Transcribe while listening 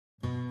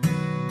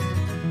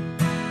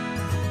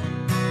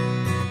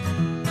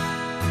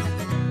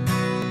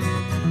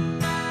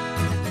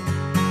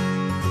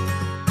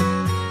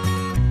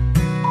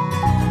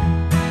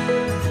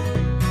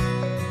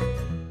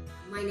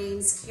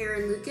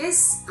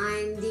Lucas.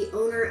 I'm the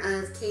owner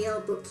of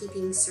KL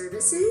Bookkeeping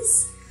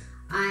Services.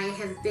 I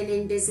have been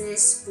in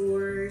business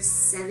for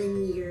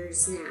 7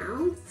 years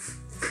now.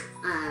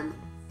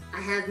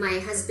 I have my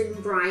husband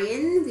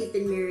Brian. We've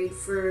been married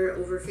for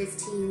over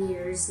 15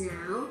 years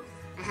now.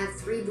 I have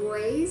 3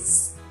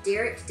 boys,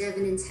 Derek,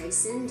 Devin, and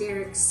Tyson.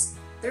 Derek's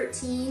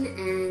 13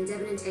 and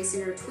Devin and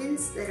Tyson are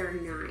twins that are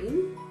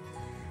 9.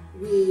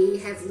 We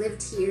have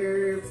lived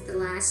here for the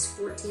last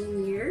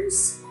 14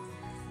 years,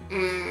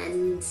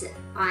 and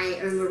I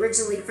am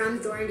originally from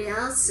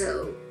Thorndale,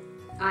 so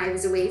I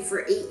was away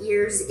for 8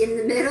 years in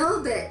the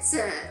middle, but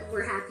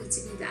we're happy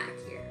to be back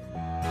here.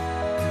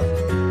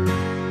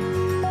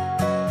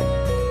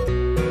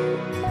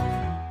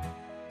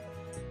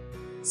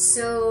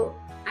 So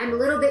I'm a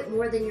little bit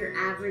more than your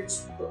average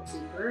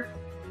bookkeeper.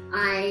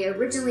 I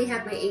originally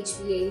had my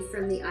HBA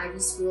from the Ivy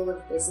School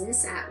of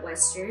Business at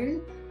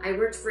Western. I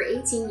worked for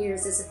 18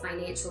 years as a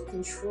financial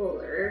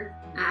controller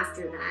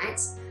after that.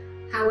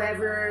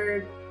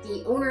 However,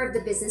 the owner of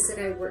the business that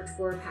I worked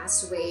for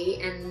passed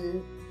away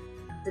and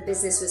the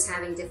business was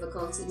having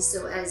difficulties.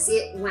 So as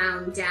it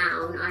wound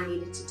down, I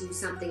needed to do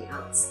something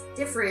else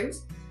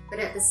different. But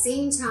at the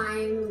same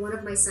time, one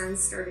of my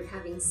sons started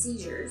having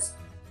seizures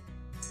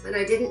and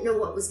I didn't know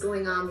what was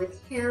going on with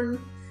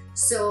him.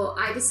 So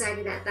I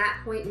decided at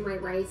that point in my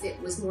life it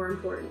was more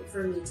important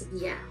for me to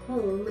be at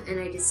home, and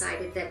I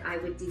decided that I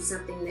would do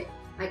something that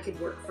I could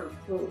work from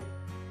home.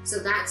 So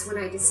that's when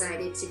I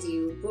decided to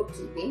do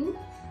bookkeeping.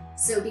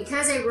 So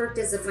because I worked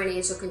as a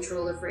financial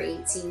controller for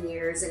 18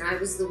 years and I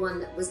was the one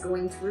that was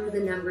going through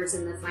the numbers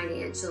and the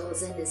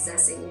financials and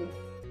assessing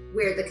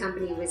where the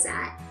company was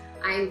at,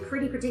 I'm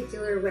pretty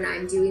particular when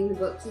I'm doing the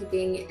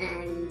bookkeeping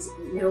and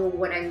know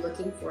what I'm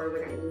looking for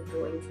when I'm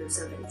going through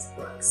somebody's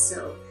books.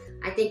 So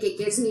I think it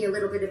gives me a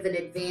little bit of an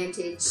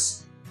advantage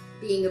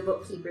being a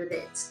bookkeeper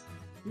that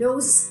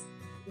knows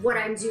what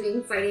I'm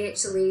doing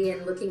financially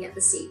and looking at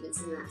the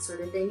statements and that sort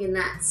of thing. And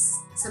that's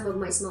some of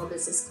my small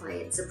business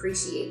clients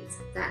appreciate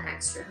that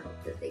extra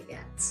help that they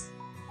get.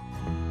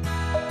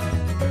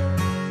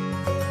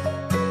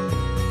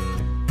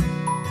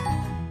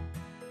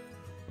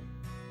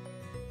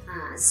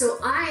 So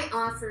I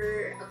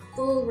offer a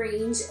full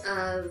range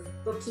of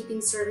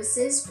bookkeeping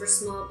services for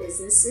small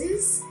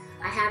businesses.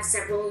 I have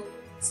several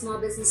small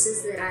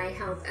businesses that I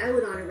help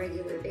out on a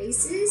regular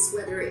basis,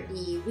 whether it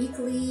be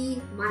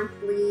weekly,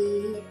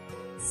 monthly,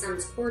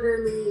 some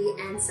quarterly,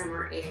 and some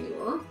are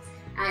annual.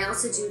 I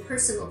also do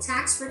personal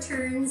tax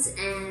returns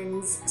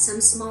and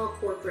some small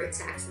corporate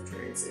tax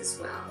returns as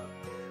well.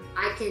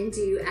 I can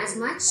do as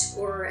much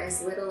or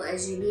as little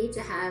as you need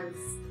to have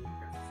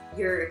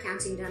your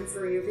accounting done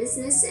for your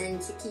business and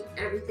to keep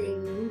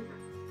everything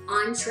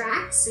on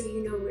track so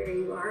you know where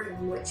you are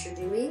and what you're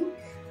doing.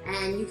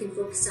 And you can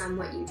focus on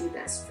what you do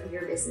best for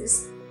your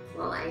business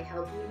while I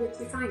help you with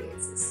your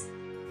finances.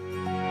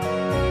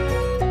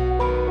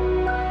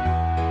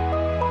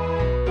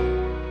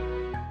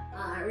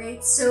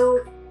 Alright,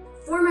 so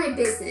for my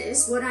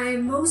business, what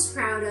I'm most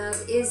proud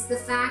of is the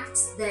fact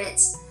that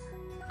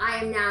I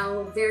am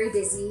now very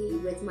busy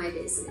with my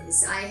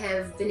business. I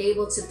have been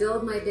able to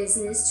build my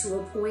business to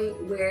a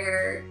point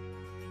where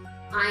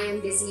I am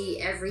busy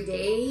every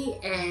day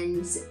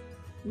and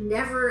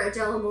never a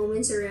dull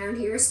moment around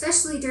here,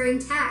 especially during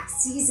tax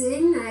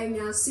season. I'm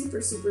now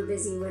super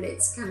busy when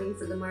it's coming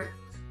for the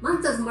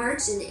month of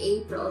March and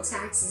April.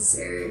 Taxes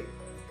are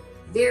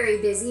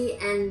very busy,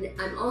 and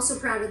I'm also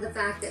proud of the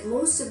fact that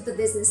most of the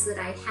business that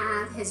I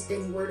have has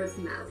been word of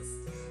mouth.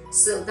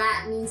 So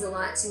that means a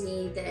lot to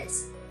me that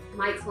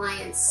my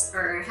clients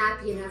are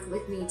happy enough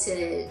with me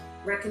to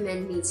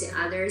recommend me to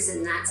others,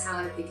 and that's how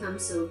I've become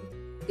so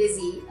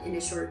busy in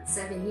a short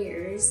 7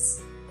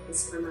 years.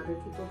 Is from other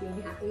people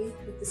being happy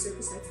with the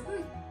service I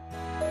provide.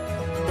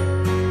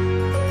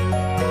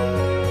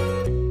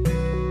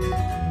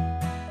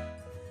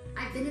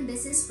 I've been in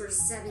business for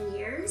 7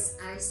 years.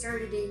 I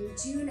started in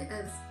June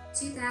of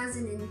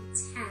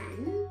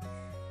 2010,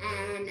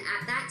 and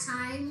at that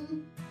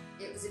time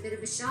it was a bit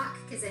of a shock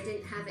because I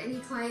didn't have any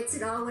clients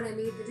at all when I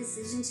made the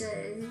decision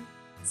to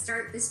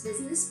start this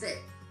business, but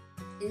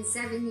in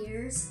 7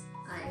 years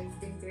I've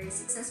been very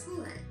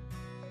successful at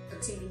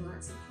obtaining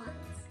lots of clients.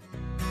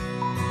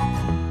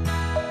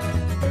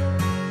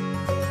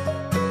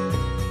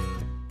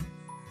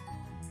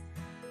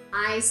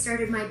 I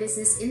started my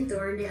business in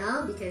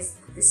Thorndale because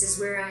this is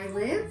where I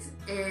live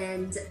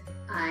and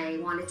I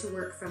wanted to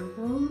work from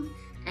home,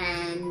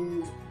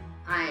 and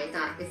I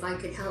thought if I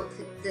could help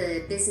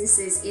the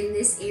businesses in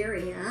this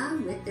area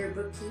with their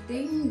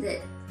bookkeeping,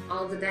 that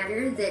all the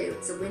better, that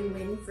it's a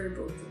win-win for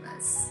both of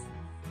us.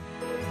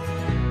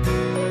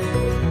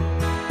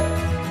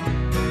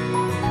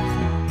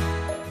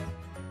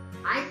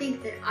 I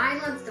think that I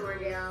Love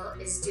Thorndale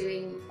is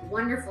doing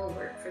wonderful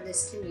work for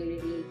this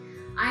community.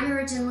 I'm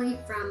originally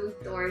from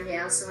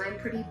Thorndale, so I'm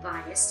pretty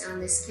biased on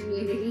this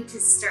community to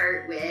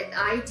start with.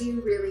 I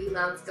do really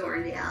love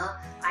Thorndale.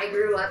 I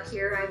grew up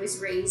here, I was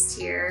raised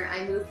here.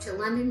 I moved to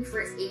London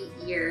for 8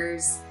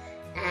 years,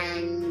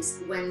 And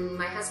when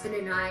my husband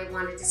and I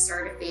wanted to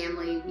start a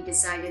family, we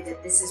decided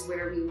that this is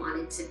where we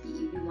wanted to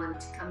be. We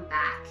wanted to come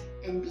back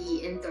and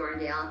be in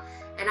Thorndale.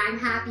 And I'm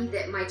happy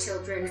that my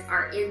children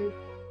are in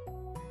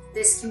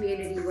this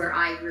community where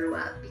I grew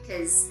up,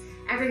 because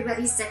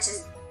everybody's such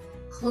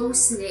a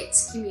close-knit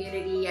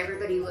community.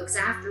 Everybody looks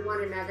after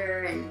one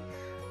another, and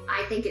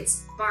I think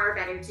it's far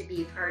better to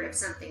be part of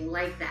something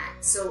like that.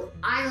 So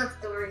I Love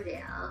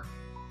Thorndale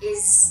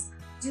is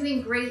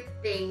doing great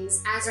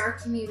things as our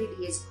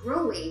community is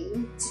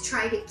growing to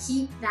try to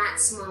keep that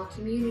small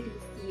community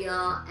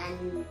feel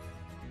and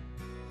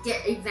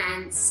get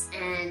events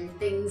and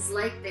things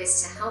like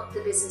this to help the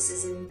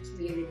businesses in the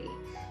community.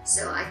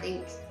 So I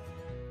think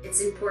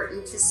it's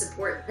important to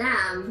support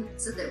them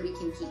so that we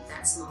can keep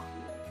that small community.